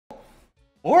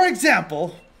For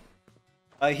example,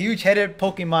 a huge-headed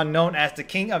Pokemon known as the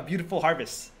King of Beautiful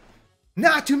Harvests.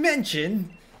 Not to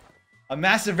mention, a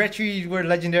massive retreat where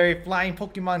legendary flying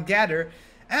Pokemon gather,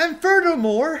 and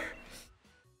furthermore,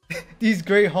 these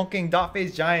great honking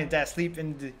dot-faced giants that sleep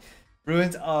in the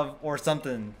ruins of or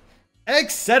something,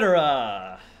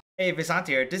 etc. Hey, Visant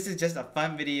here. This is just a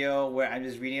fun video where I'm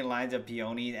just reading lines of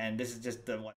Peony, and this is just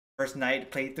the first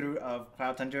night playthrough of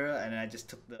Cloud Tundra, and I just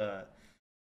took the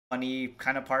funny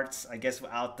kind of parts, I guess,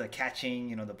 without the catching,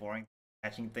 you know, the boring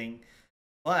catching thing.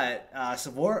 But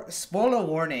spoiler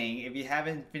warning: if you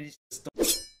haven't finished the story.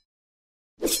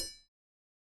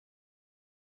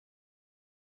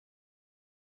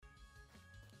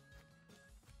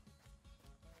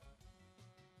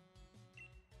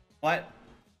 What?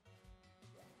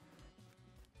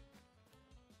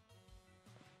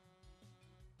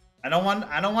 I don't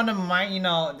want to mind, you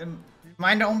know,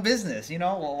 mind their own business, you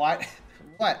know. Well, what?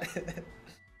 What?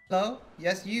 Hello?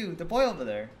 Yes, you, the boy over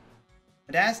there.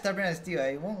 My dad's stubborn as steel.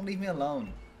 He won't leave me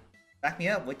alone. Back me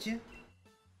up, would you?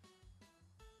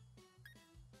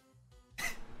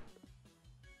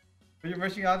 You're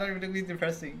rushing out there, really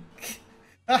depressing.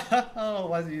 Oh,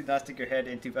 why do you not stick your head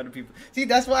into other people? See,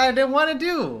 that's what I didn't want to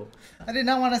do. I did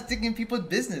not want to stick in people's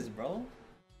business, bro.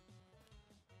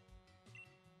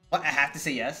 What? I have to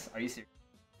say yes? Are you serious?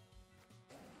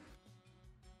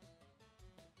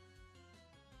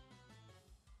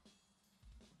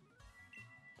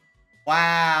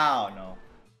 Wow, no.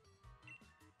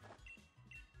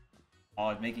 Oh,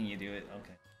 it's making you do it.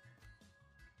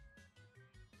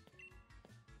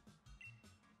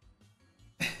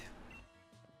 Okay.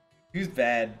 Who's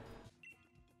bad?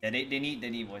 Yeah, they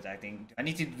need voice acting. I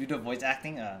need to do the voice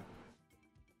acting.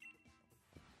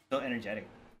 So energetic.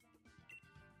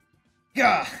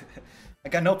 Yeah, I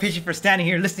got no patience for standing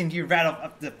here listening to you rattle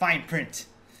up the fine print.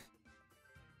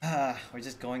 We're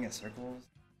just going in circles.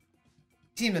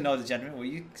 You seem to know the gentleman. Will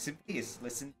you simply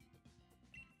listen?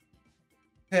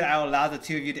 Could I allow the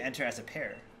two of you to enter as a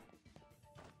pair?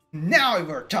 Now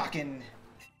we're talking.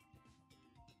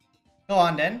 Go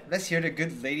on then. Let's hear the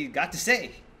good lady got to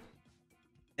say.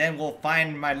 Then we'll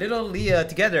find my little Leah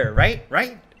together, right?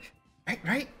 Right?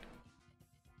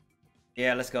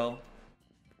 Yeah, let's go.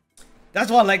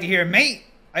 That's what I'd like to hear, mate.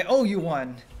 I owe you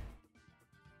one.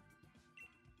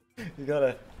 You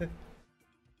gotta.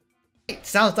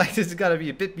 Sounds like this is gotta be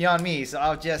a bit beyond me, so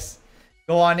I'll just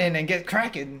go on in and get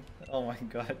cracking. Oh my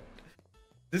god.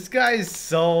 This guy is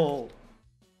so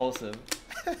impulsive.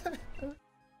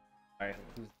 Alright.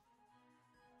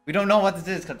 We don't know what this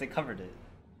is because they covered it.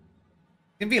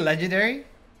 It can be legendary.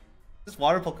 This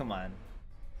water Pokemon.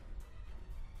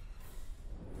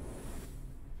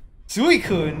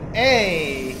 Suicune!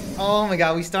 Hey! Oh my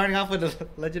god, we starting off with a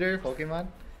legendary Pokemon?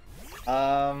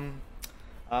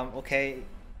 Okay.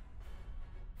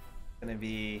 Gonna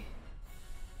be...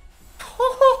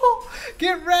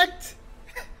 Get wrecked!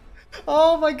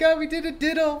 Oh my god, we did a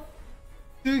Ditto!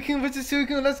 Suicune versus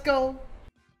Suicune, let's go!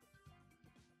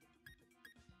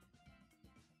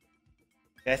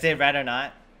 Did I say red or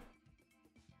not?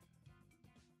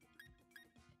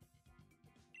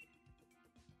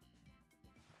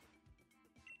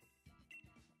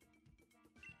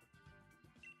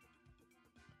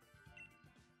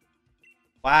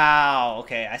 Wow,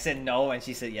 okay, I said no and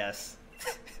she said yes.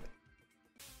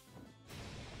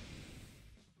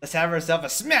 Let's have ourselves a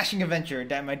smashing adventure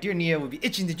that my dear Nia will be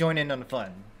itching to join in on the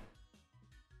fun.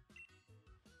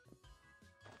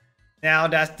 Now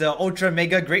that's the ultra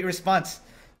mega great response.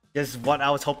 Just what I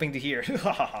was hoping to hear.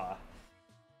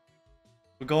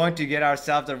 We're going to get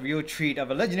ourselves a real treat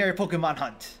of a legendary Pokemon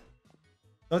hunt.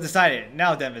 So decided,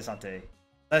 now then Visante.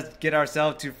 Let's get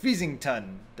ourselves to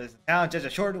Freezington. The town just a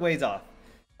short ways off.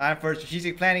 Time for a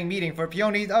strategic planning meeting for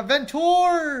Peony's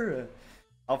Adventure!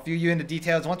 I'll fill you in the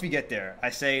details once we get there. I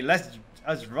say, let's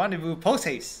rendezvous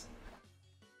post-haste.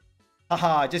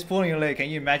 Haha, just pulling your leg. Can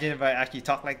you imagine if I actually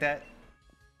talk like that?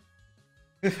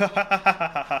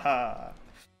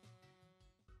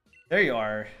 There you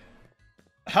are.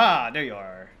 Ha! There you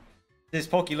are. This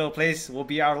pokey little place will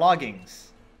be our loggings.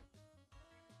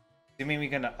 You mean we're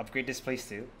gonna upgrade this place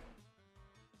too?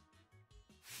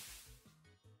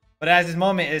 But as this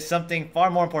moment is something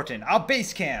far more important. Our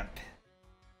base camp!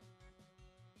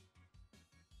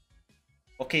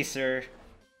 Okay, sir.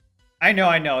 I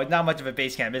know, it's not much of a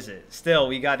base camp, is it? Still,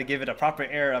 we gotta give it a proper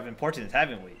air of importance,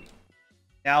 haven't we?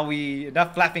 Now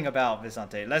enough flapping about,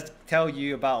 Visante. Let's tell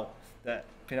you about the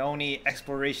Peony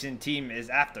exploration team is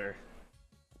after.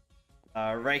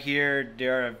 Right here,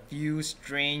 there are a few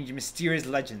strange, mysterious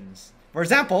legends. For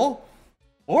example,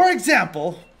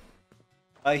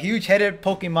 A huge-headed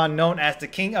Pokemon known as the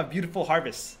King of Beautiful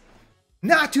Harvests.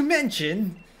 Not to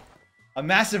mention a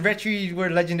massive retrieve where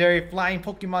legendary flying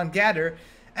Pokemon gather,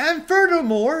 and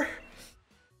furthermore,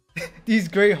 these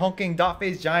great honking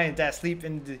dot-faced giants that sleep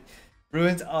in the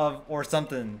ruins of or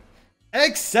something,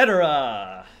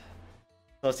 etc.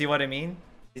 So see what I mean?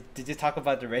 Did you talk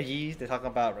about the Reggies? They talk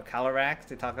about Calyrax?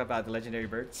 They talk about the legendary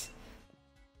birds?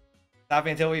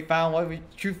 Stopping until we found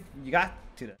what truth you got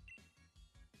to them.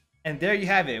 And there you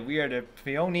have it. We are the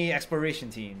Peony exploration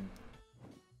team.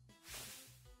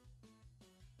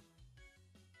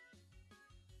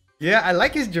 Yeah, I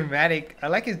like his dramatic. I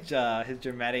like his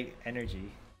dramatic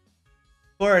energy.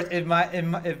 Of course, if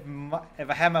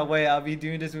I had my way, I'll be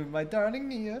doing this with my darling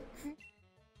Nia.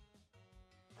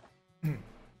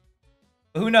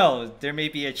 Who knows? There may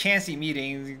be a chancy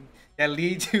meeting that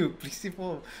lead to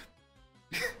peaceful.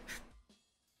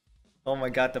 Oh my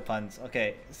god, the puns.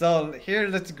 Okay, so here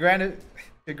let's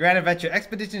the Grand Adventure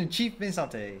Expedition Chief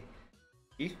Vincente.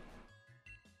 Chief?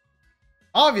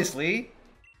 Obviously,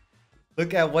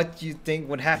 look at what you think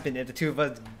would happen if the two of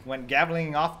us went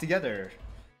gabbling off together.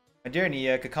 My dear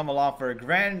Nia could come along for a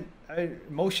grand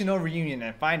emotional reunion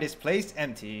and find this place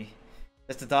empty.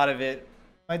 Just the thought of it,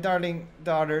 my darling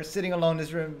daughter sitting alone in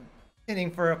this room,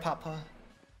 pinning for a papa.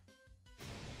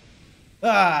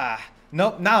 Ah!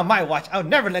 Nope, not on my watch. I'll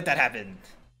never let that happen.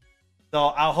 So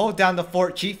I'll hold down the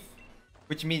fort, Chief.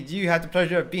 Which means you have the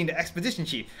pleasure of being the expedition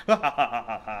chief.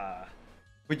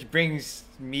 Which brings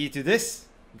me to this.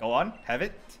 Go on, have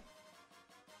it.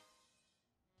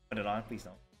 Put it on, please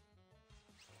don't.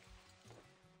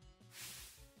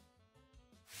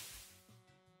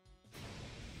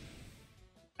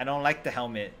 I don't like the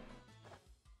helmet.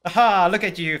 Aha, look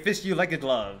at you, fist you like a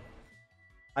glove.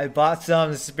 I bought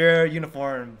some spare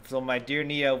uniform so my dear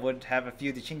Nia would have a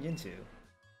few to change into.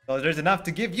 So there's enough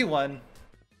to give you one.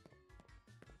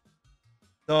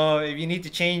 So if you need to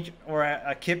change or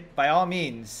a kip, by all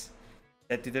means,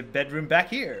 head to the bedroom back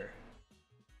here.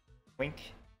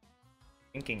 Wink.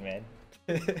 Winking, man.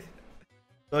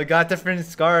 So I got different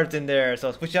scarves in there,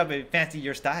 so switch up and fancy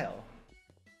your style.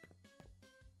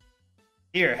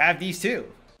 Here, have these too.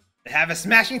 Have a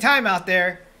smashing time out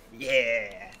there.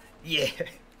 Yeah. Yeah.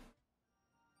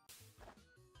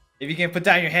 If you can put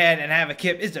down your head and have a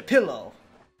kip, it's a pillow.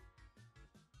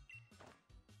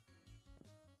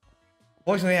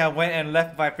 Fortunately, I went and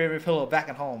left my favorite pillow back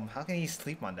at home. How can he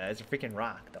sleep on that? It's a freaking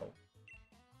rock, though.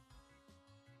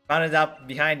 Found it out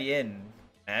behind the inn.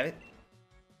 Have it?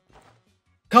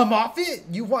 Come off it?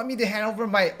 You want me to hand over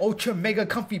my ultra mega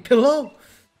comfy pillow?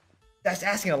 That's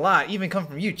asking a lot, even come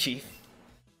from you, Chief.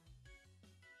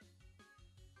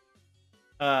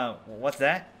 What's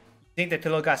that? Think the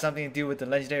pillow got something to do with the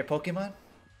legendary Pokemon?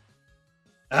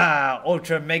 Ah,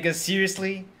 Ultra Mega,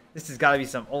 seriously? This has gotta be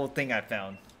some old thing I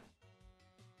found.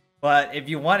 But if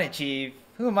you want it, Chief,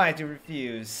 who am I to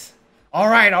refuse?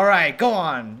 Alright, go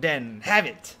on, then, have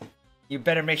it. You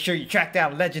better make sure you track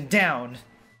down Legend down.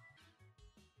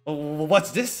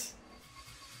 What's this?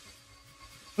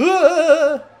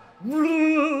 Let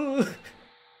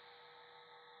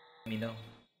me know.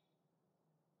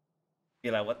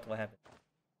 Feel like what happened?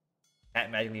 That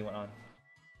magically went on.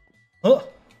 Huh?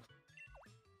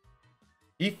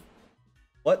 Chief?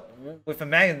 What? With a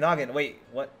magnet noggin? Wait,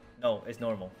 what? No, it's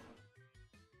normal.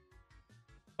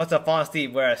 Must have fallen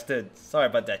asleep where I stood. Sorry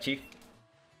about that, Chief.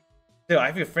 Still,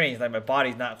 I feel strange, like my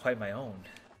body's not quite my own.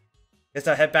 Guess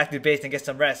I'll head back to base and get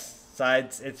some rest.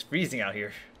 Besides, it's freezing out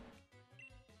here.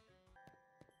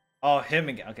 Oh, him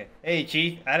again. Okay. Hey,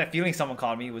 Chief. I had a feeling someone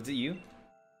called me. Was it you?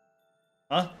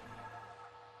 Huh?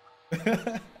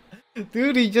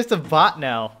 Dude, he's just a bot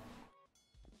now.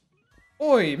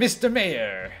 Oi, Mr.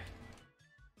 Mayor!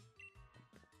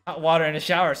 Hot water in the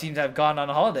shower seems to have gone on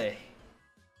a holiday.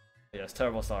 Yes,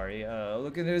 terrible sorry.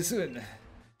 Look into it soon.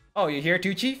 Oh, you here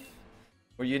too, Chief?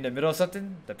 Were you in the middle of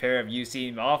something? The pair of you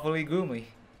seem awfully gloomy.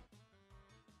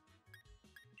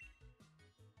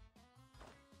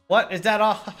 What? Is that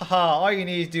all? All you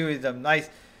need to do is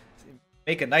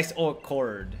make a nice old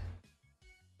cord.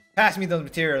 Pass me those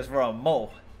materials for a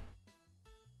moment.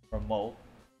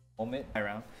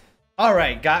 Around. All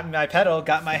right, got my pedal,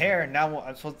 got my hair. Now what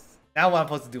I'm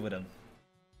supposed to do with them?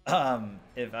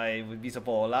 If I would be so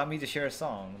bold, allow me to share a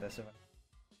song. That's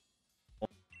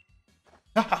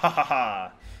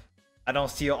I don't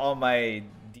steal all my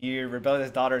dear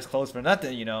rebellious daughter's clothes for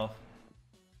nothing, you know.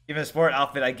 Even the sport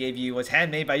outfit I gave you was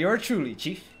handmade by yours truly,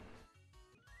 Chief.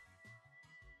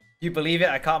 You believe it?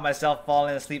 I caught myself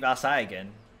falling asleep outside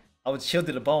again. I was chilled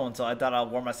to the bone, so I thought I'd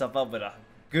warm myself up with a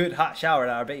good hot shower at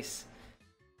our base.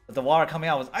 But the water coming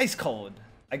out was ice cold.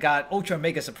 I got ultra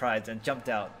mega surprised and jumped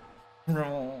out.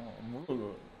 Oh,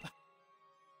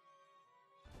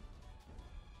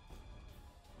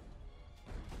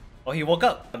 he woke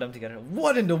up. Put them together.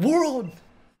 What in the world?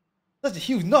 Such a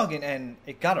huge noggin, and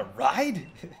it got a ride?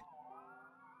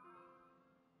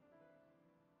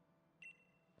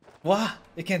 What?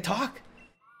 It can't talk?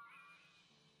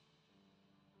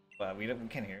 Well, we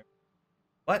can't hear.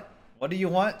 What? What do you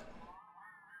want?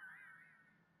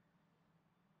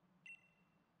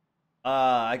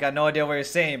 I got no idea what you're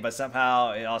saying, but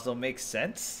somehow it also makes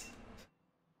sense.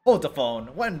 Hold the phone.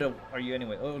 When are you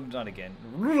anyway? Oh, not again.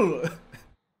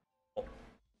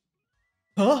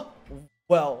 Huh?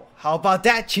 Well, how about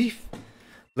that, Chief?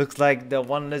 Looks like the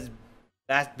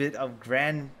last bit of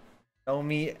Grand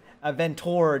Nomi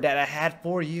Adventure that I had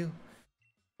for you.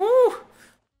 Woo!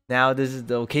 Now this is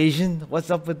the occasion.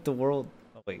 What's up with the world?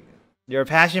 Oh wait, your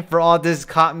passion for all this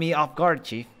caught me off guard,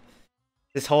 Chief.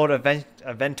 This whole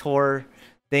Adventure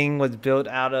thing was built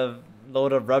out of a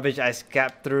load of rubbish I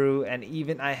scrapped through, and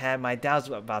even I had my doubts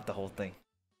about the whole thing.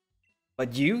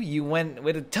 But you went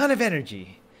with a ton of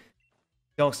energy.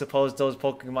 Don't suppose those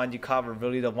Pokemon you caught were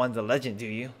really the ones of legend, do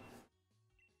you?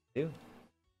 Do?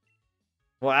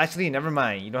 Well, actually, never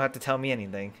mind. You don't have to tell me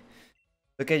anything.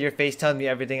 Look at your face telling me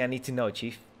everything I need to know,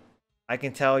 Chief. I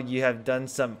can tell you have done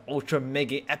some ultra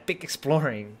mega epic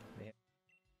exploring.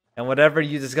 And whatever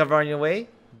you discover on your way,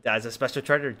 that's a special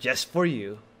treasure just for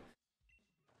you.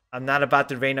 I'm not about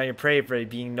to rain on your parade for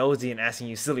being nosy and asking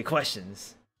you silly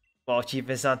questions. Well, Chief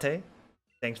Visante,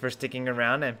 thanks for sticking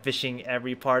around and fishing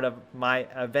every part of my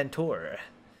adventure.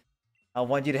 I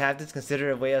want you to have this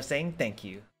considerate way of saying thank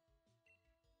you.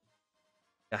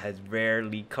 Got his rare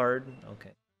lead card.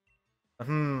 Okay.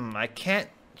 I can't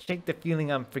shake the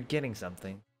feeling I'm forgetting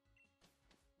something.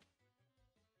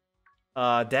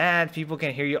 Dad, people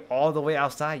can hear you all the way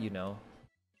outside, you know.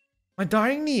 My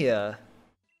darling Nia.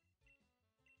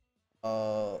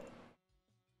 What?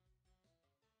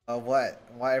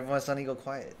 Why everyone suddenly go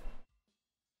quiet?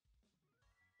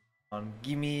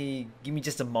 Give me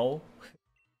just a mo.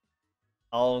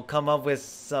 I'll come up with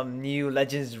some new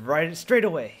legends straight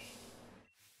away.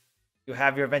 You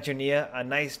have your adventure, Nia. A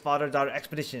nice father-daughter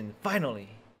expedition, finally.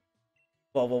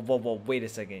 Whoa, wait a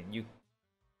second. You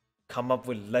come up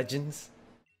with legends?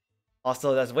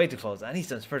 Also, that's way too close. I need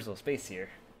some personal space here.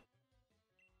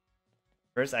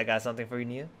 First, I got something for you,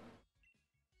 Nia.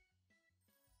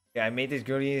 Yeah, I made this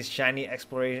girly shiny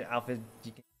exploration outfit.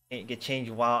 You can get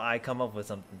changed while I come up with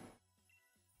something.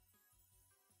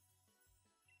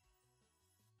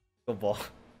 Go ball.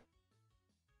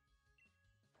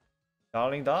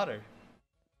 Darling daughter.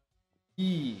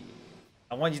 Yeah.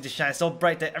 I want you to shine so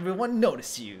bright that everyone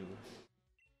notice you.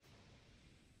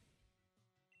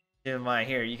 Never mind,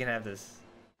 here, you can have this.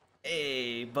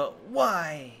 Hey, but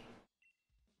why?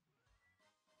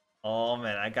 Oh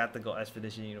man, I got the Go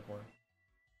Expedition uniform.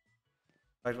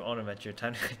 Fight for own adventure.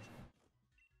 Time to...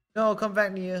 No, come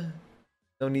back, Nia.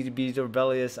 No need to be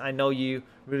rebellious. I know you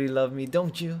really love me,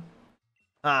 don't you?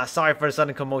 Ah, sorry for the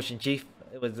sudden commotion, Chief.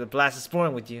 It was a blast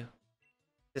exploring with you.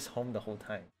 Just home the whole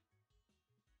time.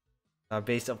 Our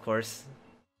base, of course.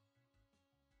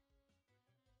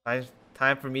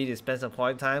 Time for me to spend some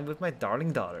quality time with my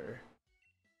darling daughter.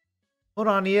 Hold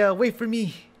on, Nia. Wait for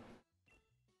me.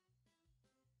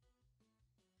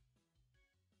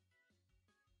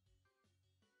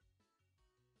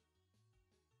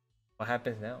 What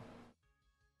happens now?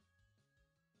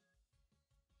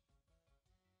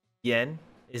 Yen,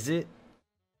 is it?